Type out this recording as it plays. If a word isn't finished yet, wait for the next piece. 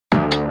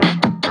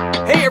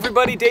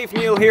everybody, Dave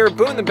Neal here.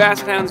 Boone the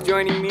Basset Hound's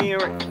joining me.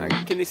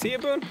 Can you see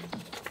it, Boone?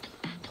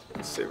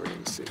 Let's see if we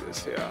can see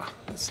this here.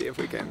 Let's see if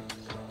we can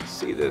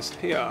see this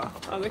here.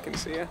 Oh, they can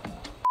see it.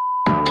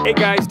 Hey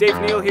guys, Dave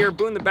Neal here.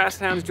 Boone the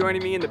Basset Hound's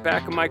joining me in the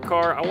back of my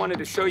car. I wanted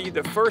to show you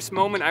the first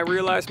moment I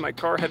realized my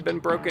car had been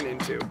broken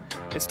into.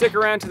 And stick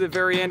around to the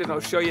very end and I'll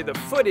show you the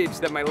footage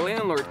that my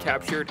landlord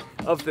captured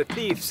of the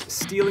thieves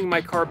stealing my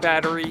car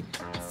battery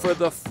for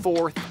the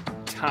 4th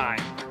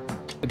time.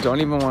 I don't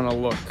even want to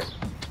look.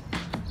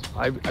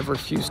 I've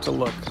refused to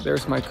look.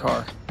 There's my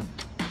car.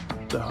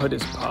 The hood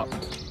is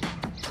popped.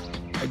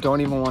 I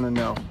don't even want to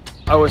know.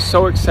 I was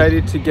so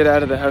excited to get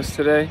out of the house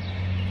today,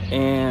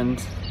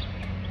 and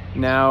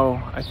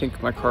now I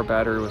think my car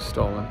battery was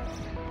stolen.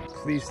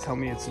 Please tell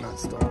me it's not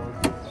stolen.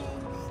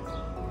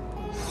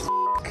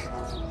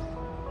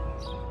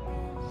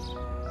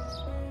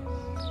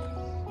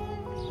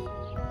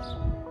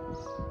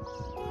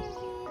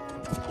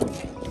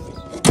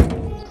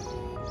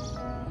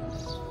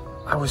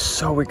 I was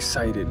so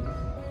excited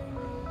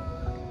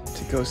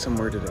to go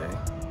somewhere today.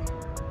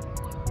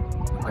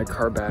 My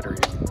car battery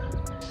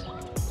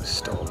was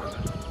stolen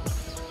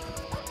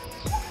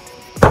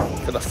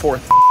for the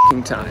 4th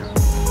time.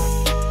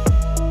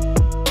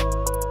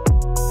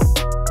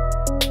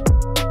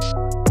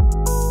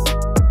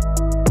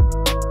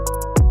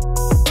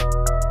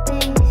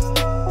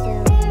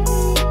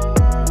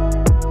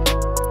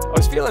 I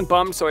was feeling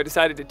bummed, so I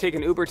decided to take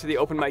an Uber to the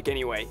open mic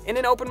anyway. In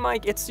an open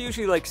mic, it's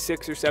usually like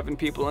 6 or 7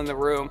 people in the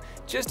room.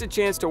 Just a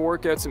chance to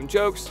work out some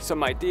jokes,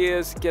 some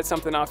ideas, get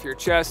something off your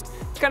chest.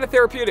 It's kind of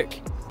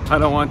therapeutic. I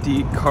don't want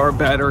the car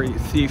battery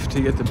thief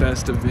to get the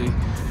best of me.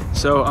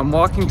 So I'm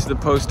walking to the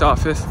post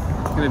office.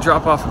 I'm gonna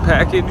drop off a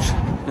package,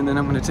 and then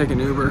I'm gonna take an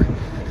Uber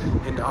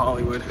into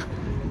Hollywood.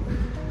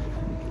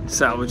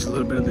 Salvage a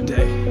little bit of the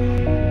day.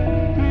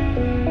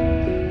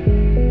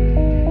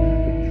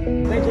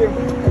 Thank you.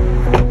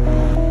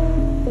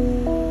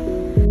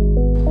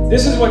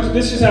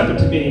 This just happened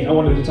to me. I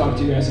wanted to talk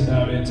to you guys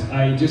about it.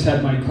 I just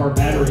had my car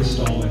battery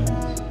stolen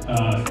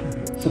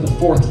for the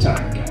 4th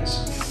time,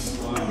 guys.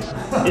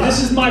 And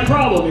this is my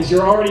problem, is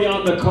you're already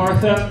on the car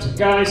theft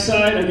guy's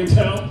side, I can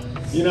tell.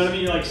 You know what I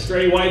mean? You're like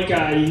stray white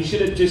guy, you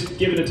should have just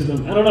given it to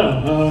them. I don't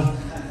know.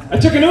 I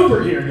took an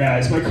Uber here,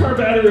 guys. My car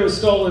battery was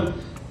stolen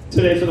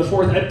today for the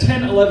 4th at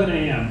 10:11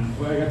 a.m.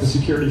 I got the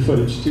security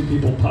footage. 2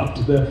 people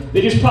popped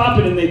they just pop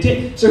it and they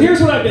take. So here's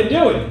what I've been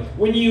doing.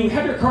 When you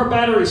have your car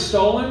battery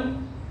stolen,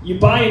 you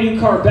buy a new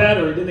car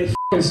battery, then they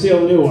f***ing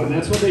steal a new one.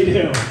 That's what they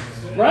do.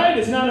 Right?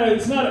 It's not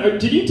a,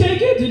 did you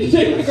take it? Did you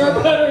take my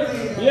car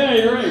battery? Yeah,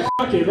 you're right.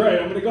 Fuck it,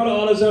 right. I'm gonna go to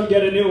AutoZone,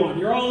 get a new one.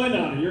 You're all in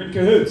on it. You're in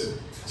cahoots.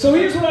 So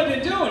here's what I've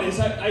been doing, is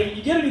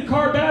you get a new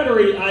car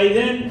battery, I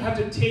then have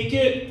to take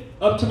it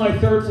up to my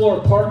 3rd floor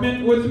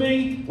apartment with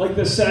me, like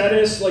the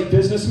saddest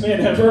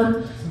businessman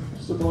ever.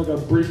 Just looking like a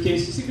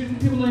briefcase. See,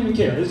 people don't even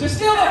care. It's just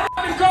steal the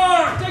fucking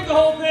car! Take the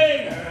whole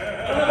thing!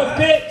 I don't have a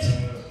bit.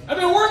 I've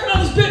been working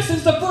on this bit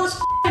since the first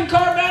fucking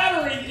car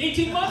battery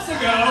 18 months ago.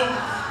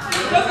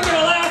 It doesn't get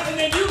a laugh, and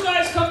then you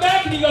guys come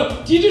back and you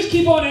go, do you just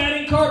keep on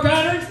adding car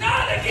batteries?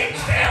 No, they keep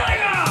stealing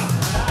them!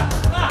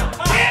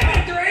 Damn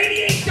it, they're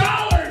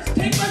 $88!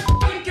 Take my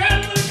fucking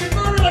catalytic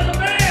converter like a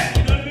man!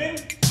 You know what I mean?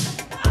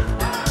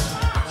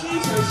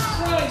 Jesus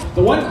Christ.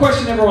 The one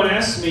question everyone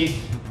asks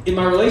me in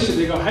my relationship,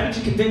 they go, how did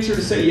you convince her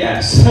to say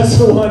yes? That's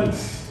the one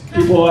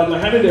people are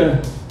like, how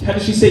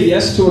did she say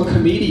yes to a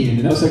comedian?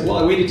 And I was like, well,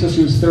 I waited till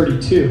she was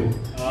 32.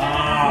 Before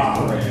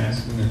I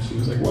asked, and then she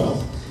was like,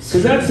 well,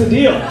 because that's the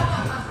deal.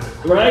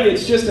 Right?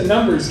 It's just a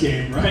numbers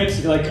game, right?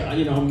 Like,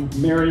 you know, I'm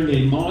marrying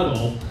a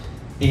model,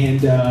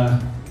 and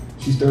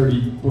she's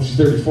 30, well, she's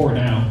 34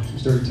 now. She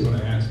was 32 when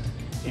I asked.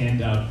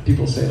 And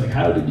people say, like,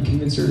 how did you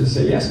convince her to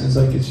say yes? And it's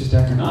like, it's just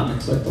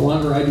economics. Like, the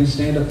longer I do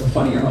stand-up, the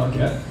funnier I'll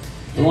get.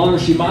 The longer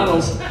she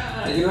models,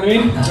 you know what I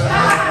mean?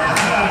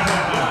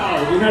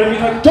 You know what I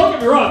mean? Like, don't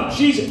get me wrong,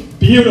 she's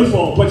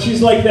beautiful, but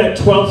she's like that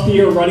 12th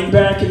year running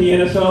back in the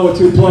NFL with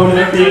 2 blown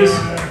out knees.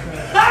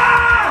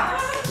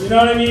 You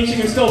know what I mean? She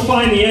can still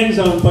find the end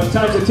zone, but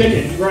time's a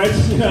ticket, right?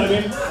 You know what I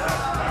mean?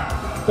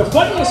 The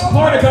funniest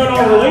part about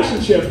our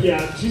relationship,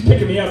 yeah, she's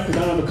picking me up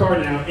because I don't have a car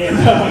now, and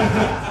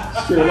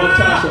it's true, I love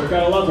Tasha,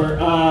 gotta love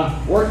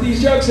her. Work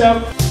these jokes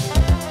out.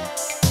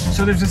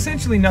 So there's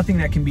essentially nothing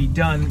that can be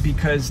done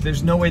because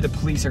there's no way the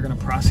police are going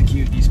to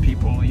prosecute these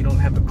people. You don't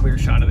have a clear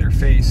shot of their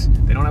face.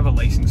 They don't have a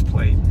license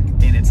plate,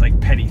 and it's like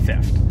petty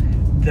theft.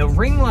 The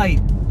ring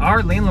light,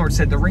 our landlord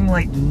said the ring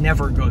light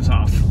never goes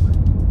off.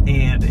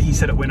 And he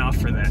said it went off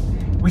for that,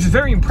 which is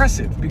very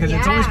impressive because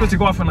it's only supposed to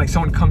go off when like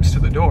someone comes to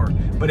the door,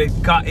 but it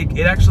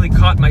actually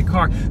caught my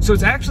car. So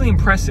it's actually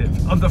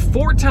impressive. Of the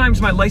 4 times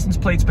my license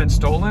plate's been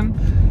stolen,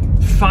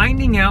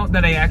 finding out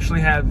that I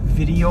actually have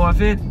video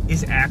of it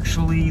is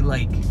actually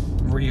like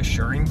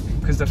reassuring,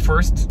 because the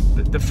first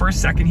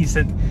second he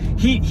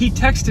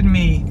texted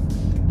me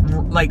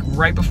like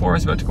right before I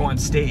was about to go on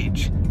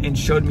stage and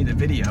showed me the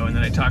video, and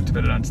then I talked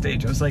about it on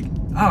stage. I was like,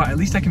 oh, at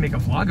least I can make a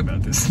vlog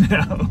about this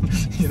now,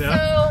 you know?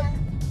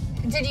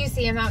 So, did you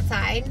see him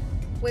outside?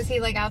 Was he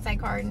like outside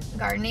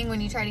gardening when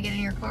you tried to get in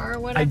your car or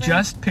whatever? I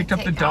just picked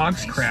up the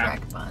dog's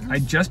crap. I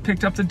just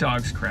picked up the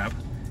dog's crap.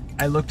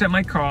 I looked at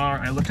my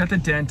car. I looked at the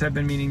dent I've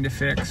been meaning to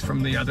fix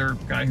from the other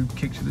guy who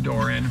kicked the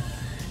door in.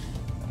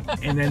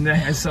 And then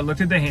I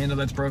looked at the handle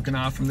that's broken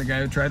off from the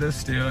guy who tried to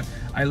steal it.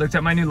 I looked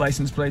at my new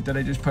license plate that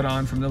I just put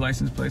on from the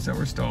license plates that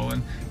were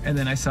stolen. And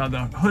then I saw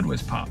the hood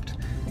was popped.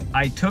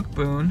 I took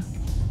Boone.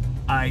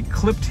 I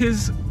clipped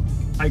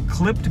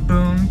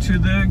Boone to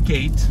the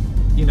gate,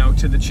 you know,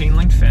 to the chain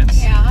link fence.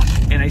 Yeah.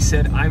 And I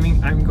said,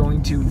 I'm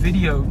going to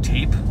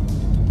videotape.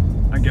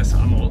 I guess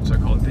I'm old, so I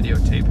call it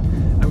videotape.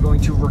 I'm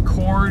going to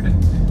record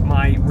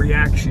my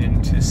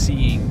reaction to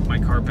seeing my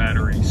car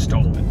battery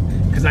stolen.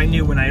 Because I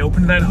knew when I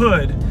opened that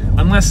hood,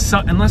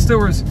 unless there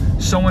was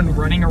someone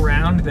running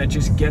around that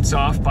just gets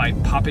off by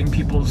popping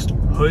people's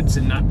hoods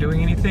and not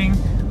doing anything,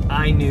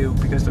 I knew,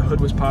 because the hood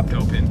was popped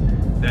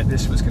open, that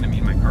this was going to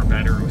mean my car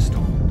battery was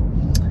stolen.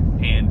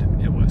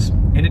 And it was.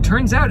 And it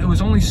turns out it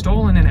was only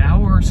stolen an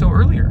hour or so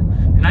earlier.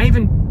 And I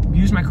even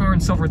used my car in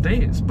several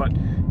days. But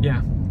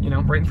yeah, you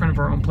know, right in front of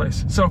our own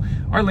place. So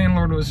our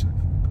landlord was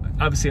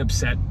obviously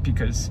upset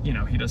because, you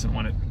know, he doesn't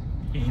want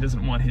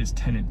his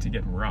tenant to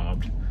get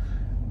robbed.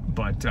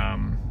 But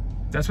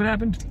that's what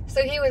happened.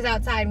 So he was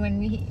outside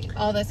when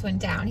all this went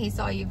down. He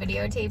saw you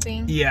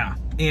videotaping? Yeah.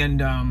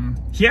 And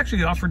he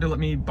actually offered to let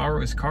me borrow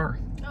his car.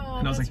 Oh,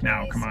 and I was like, no,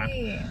 really come on.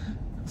 sweet.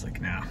 I was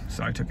like, no.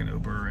 So I took an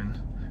Uber, and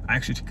I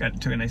actually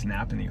took a nice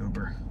nap in the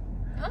Uber.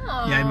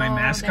 Oh, yeah, I had my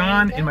mask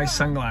on and my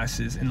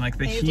sunglasses, and like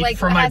the heat like,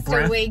 from my has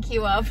breath. to wake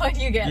you up when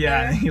you get there.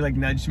 Yeah, he like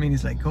nudged me and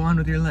he's like, go on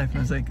with your life. And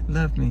I was like,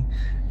 love me.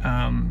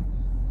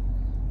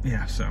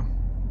 Yeah, so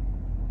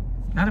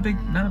not a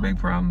big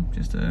problem,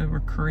 just a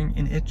recurring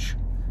itch.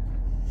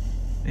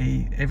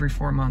 Every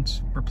 4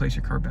 months, replace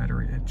your car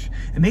battery itch.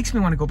 It makes me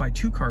want to go buy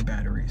 2 car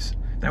batteries.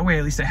 That way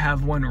at least I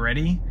have one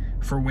ready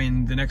for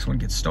when the next one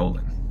gets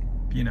stolen.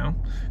 You know,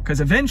 because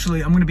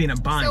eventually I'm going to be in a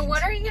bind. So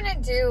what are you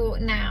going to do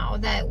now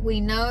that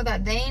we know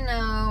that they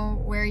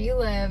know where you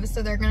live,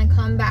 so they're going to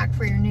come back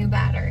for your new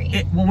battery?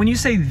 Well, when you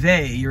say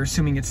they, you're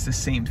assuming it's the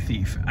same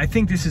thief. I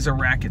think this is a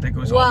racket that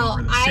goes all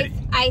over the city.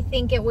 I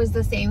think it was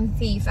the same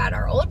thief at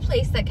our old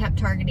place that kept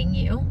targeting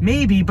you.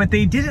 Maybe, but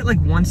they did it like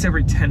once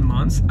every 10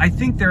 months. I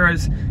think there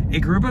is a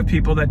group of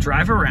people that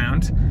drive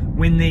around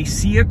when they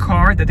see a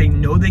car that they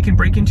know they can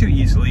break into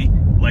easily,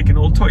 like an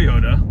old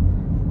Toyota.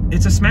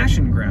 It's a smash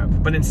and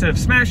grab, but instead of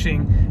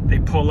smashing, they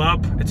pull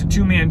up. It's a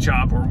 2-man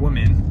job, or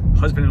woman,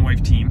 husband and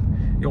wife team.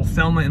 The old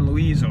Thelma and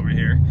Louise over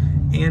here,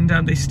 and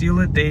they steal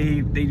it.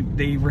 They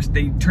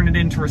turn it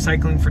into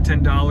recycling for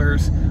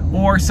 $10,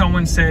 or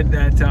someone said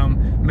that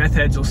meth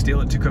heads will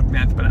steal it to cook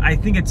meth. But I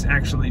think it's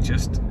actually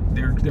just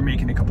they're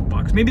making a couple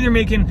bucks. Maybe they're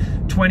making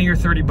 20 or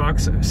 30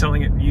 bucks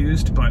selling it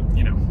used, but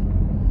you know,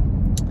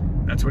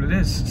 that's what it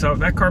is. So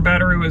that car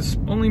battery was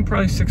only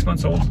probably 6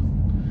 months old.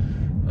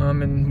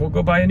 And we'll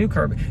go buy a new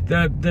car.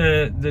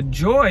 The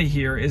joy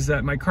here is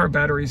that my car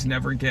batteries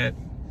never get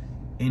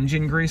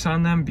engine grease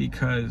on them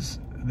because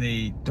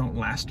they don't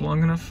last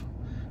long enough.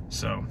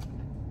 So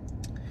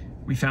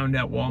we found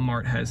out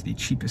Walmart has the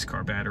cheapest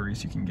car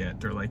batteries you can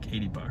get. They're like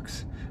 80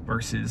 bucks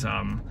versus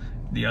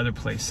the other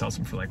place sells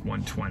them for like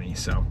 120.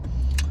 So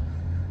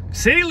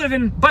city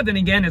living, but then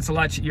again, it's a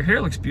lot cheaper. Your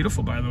hair looks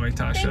beautiful, by the way,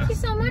 Tasha. Thank you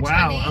so much,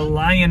 wow, honey. a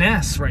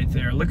lioness right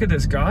there. Look at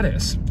this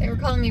goddess. They were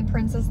calling me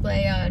Princess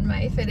Leia in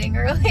my fitting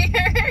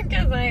earlier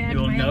because I had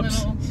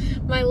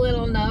my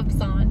little nubs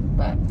on.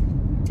 But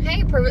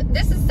hey,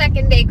 this is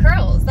second day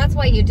curls. That's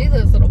why you do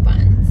those little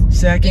buns.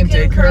 Second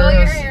day curls. You can curl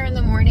your hair in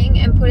the morning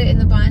and put it in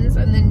the buns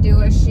and then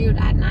do a shoot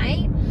at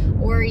night.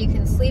 Or you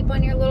can sleep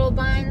on your little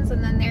buns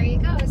and then there you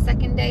go,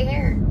 second day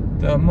hair.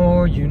 The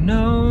more you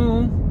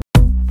know.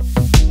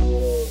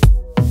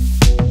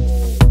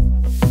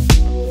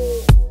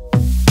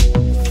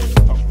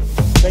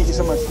 Thank you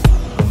so much.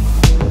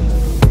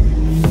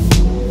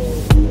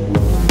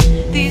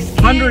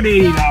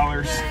 $180.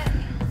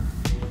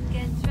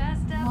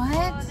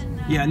 What?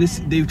 Yeah, and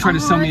they tried to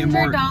sell me a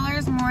more.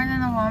 $100 more than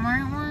the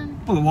Walmart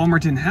one? Well, the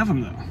Walmart didn't have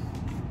them though.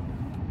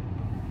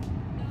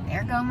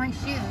 There go my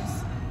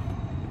shoes.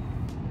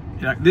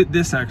 Yeah,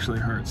 this actually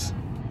hurts.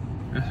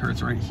 It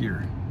hurts right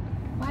here.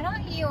 Why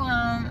don't you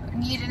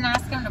didn't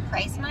ask him to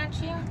price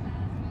match you?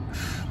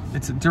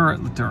 It's a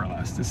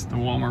Duralast. This is the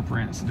Walmart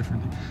brand. It's a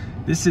different thing.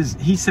 This is,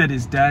 he said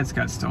his dad's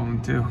got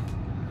stolen too.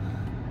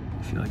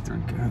 I feel like they're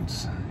in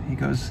cahoots. He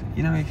goes,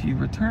 you know, if you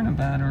return a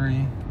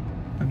battery,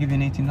 I'll give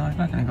you an $18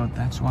 back. And I go,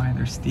 that's why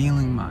they're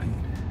stealing mine.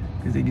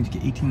 Because they need to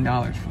get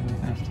 $18 for the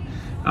theft.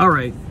 All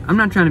right, I'm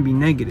not trying to be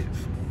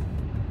negative.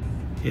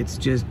 It's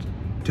just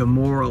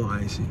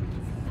demoralizing.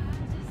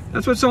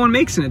 That's what someone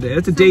makes in a day.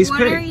 That's a day's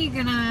pay. What are you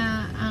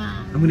gonna,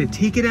 I'm gonna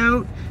take it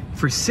out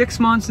for 6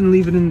 months and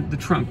leave it in the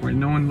trunk where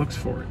no one looks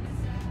for it.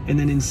 And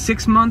then in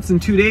 6 months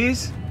and 2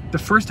 days, the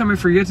first time I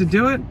forget to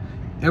do it,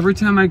 every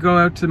time I go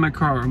out to my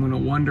car, I'm gonna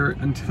wonder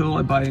until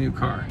I buy a new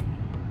car.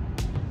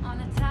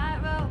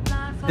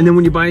 And then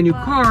when you buy a new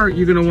car,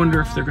 you're gonna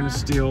wonder if they're gonna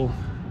steal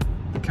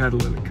the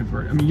catalytic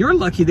converter. I mean, you're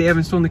lucky they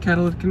haven't stolen the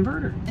catalytic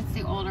converter. It's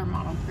the older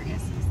model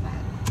Priuses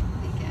that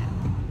they get.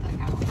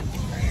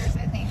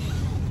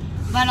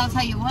 But I'll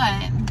tell you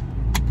what,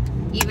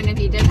 even if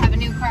you did have a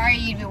new car,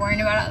 you'd be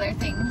worrying about other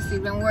things.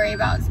 You'd been worried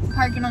about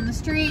parking on the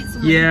streets.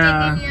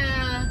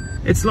 Yeah.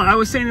 It's, I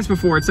was saying this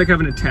before, it's like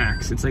having a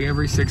tax. It's like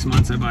every 6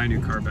 months I buy a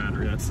new car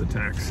battery. That's the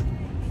tax.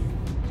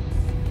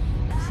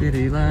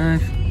 City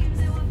life.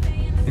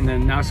 And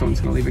then now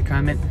someone's gonna leave a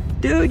comment.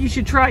 Dude, you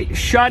should try,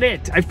 shut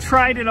it. I've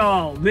tried it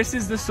all. This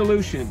is the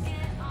solution.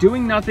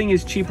 Doing nothing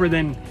is cheaper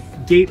than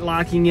gate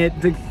locking it.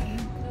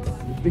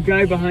 The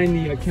guy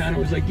behind the counter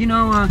was like, you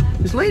know,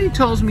 this lady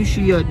tells me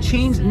she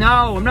chains.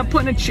 No, I'm not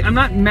putting I'm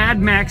not Mad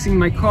Maxing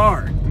my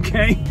car,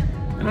 okay?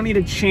 I don't need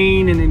a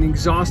chain and an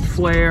exhaust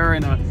flare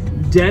and a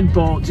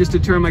deadbolt just to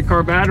turn my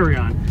car battery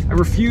on. I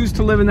refuse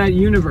to live in that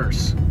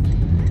universe.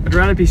 I'd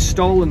rather be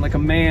stolen like a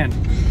man.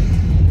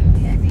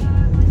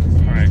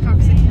 All right.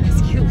 Toxic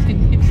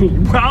masculinity.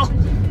 Well,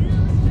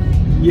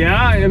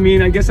 yeah, I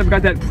mean, I guess I've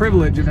got that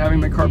privilege of having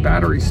my car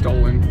battery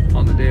stolen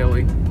on the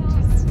daily.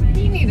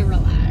 You need to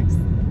relax.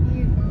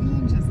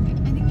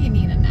 I think you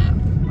need a nap.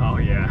 Oh,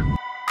 yeah.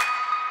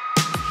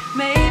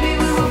 Maybe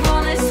we were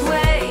born this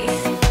way,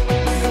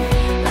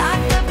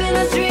 locked up in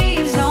our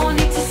dreams, no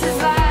need to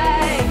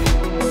survive.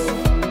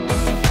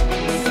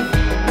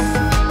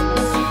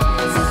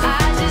 So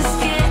I just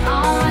get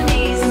on my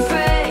knees and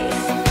pray.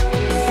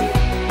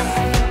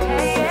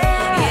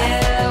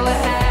 Yeah,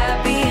 we're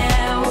happy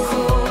and we're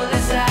cool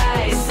as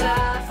ice.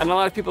 And a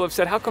lot of people have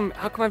said, how come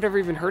I've never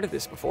even heard of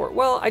this before?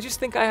 Well, I just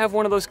think I have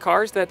one of those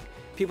cars that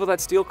people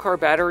that steal car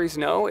batteries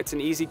know. It's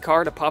an easy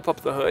car to pop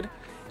up the hood.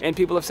 And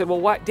people have said,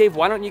 well, Dave,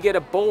 why don't you get a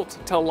bolt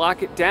to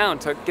lock it down,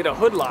 to get a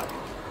hood lock?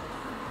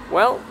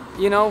 Well,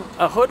 you know,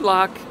 a hood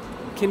lock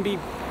can be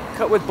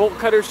cut with bolt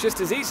cutters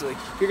just as easily.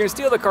 If you're gonna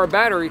steal the car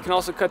battery, you can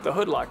also cut the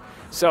hood lock.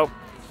 So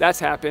that's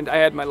happened. I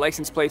had my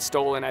license plate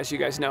stolen, as you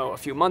guys know, a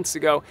few months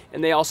ago,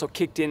 and they also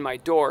kicked in my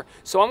door.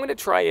 So I'm gonna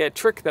try a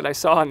trick that I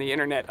saw on the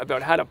internet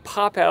about how to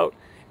pop out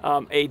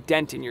a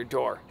dent in your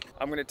door.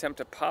 I'm gonna attempt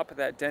to pop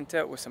that dent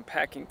out with some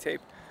packing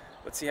tape.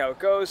 Let's see how it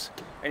goes.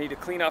 I need to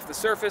clean off the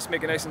surface,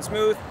 make it nice and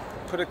smooth,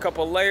 put a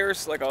couple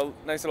layers, like a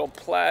nice little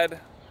plaid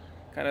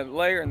kind of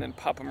layer, and then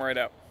pop them right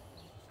out.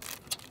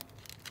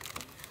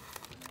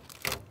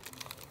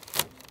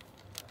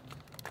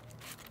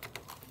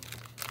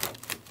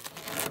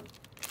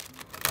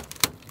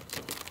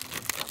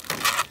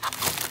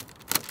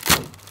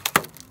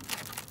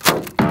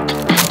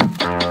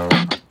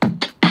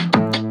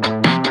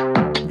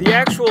 The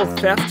actual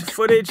theft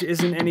footage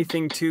isn't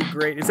anything too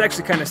great. It's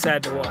actually kind of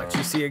sad to watch.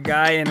 You see a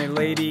guy and a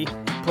lady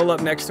pull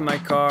up next to my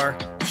car.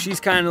 She's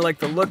kind of like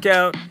the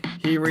lookout.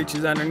 He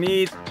reaches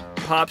underneath,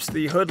 pops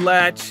the hood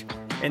latch,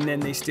 and then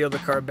they steal the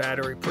car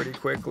battery pretty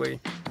quickly.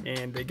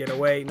 And they get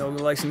away, no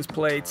license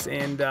plates,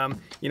 and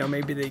you know,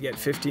 maybe they get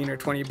 15 or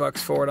 20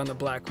 bucks for it on the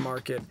black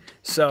market.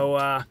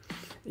 So,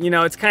 you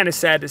know, it's kind of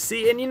sad to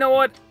see. And you know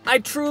what? I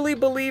truly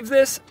believe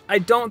this. I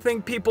don't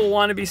think people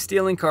want to be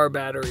stealing car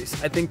batteries.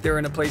 I think they're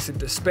in a place of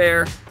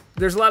despair.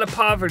 There's a lot of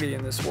poverty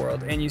in this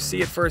world, and you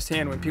see it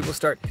firsthand when people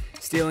start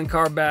stealing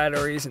car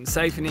batteries and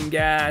siphoning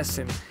gas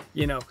and,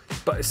 you know,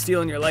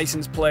 stealing your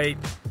license plate.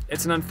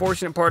 It's an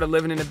unfortunate part of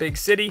living in a big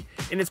city,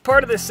 and it's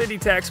part of the city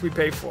tax we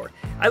pay for.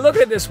 I look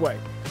at it this way.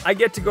 I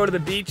get to go to the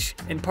beach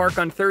and park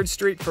on 3rd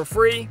Street for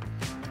free,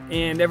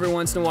 and every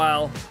once in a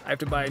while, I have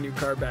to buy a new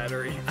car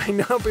battery. I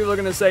know people are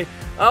gonna say,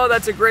 oh,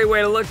 that's a great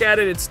way to look at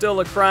it. It's still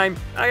a crime.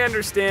 I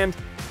understand.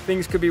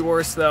 Things could be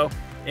worse though.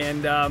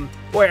 And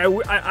boy,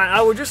 I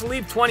would just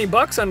leave 20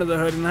 bucks under the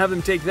hood and have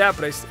them take that,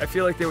 but I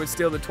feel like they would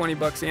steal the 20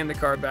 bucks and the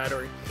car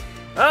battery.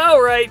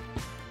 All right,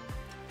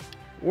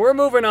 we're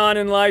moving on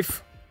in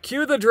life.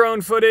 Cue the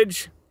drone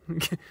footage.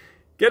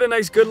 Get a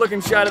nice good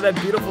looking shot of that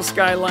beautiful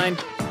skyline.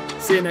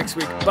 See you next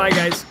week. Bye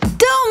guys.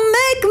 Don't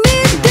make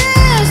me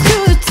dance to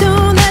the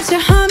tune that you're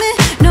humming.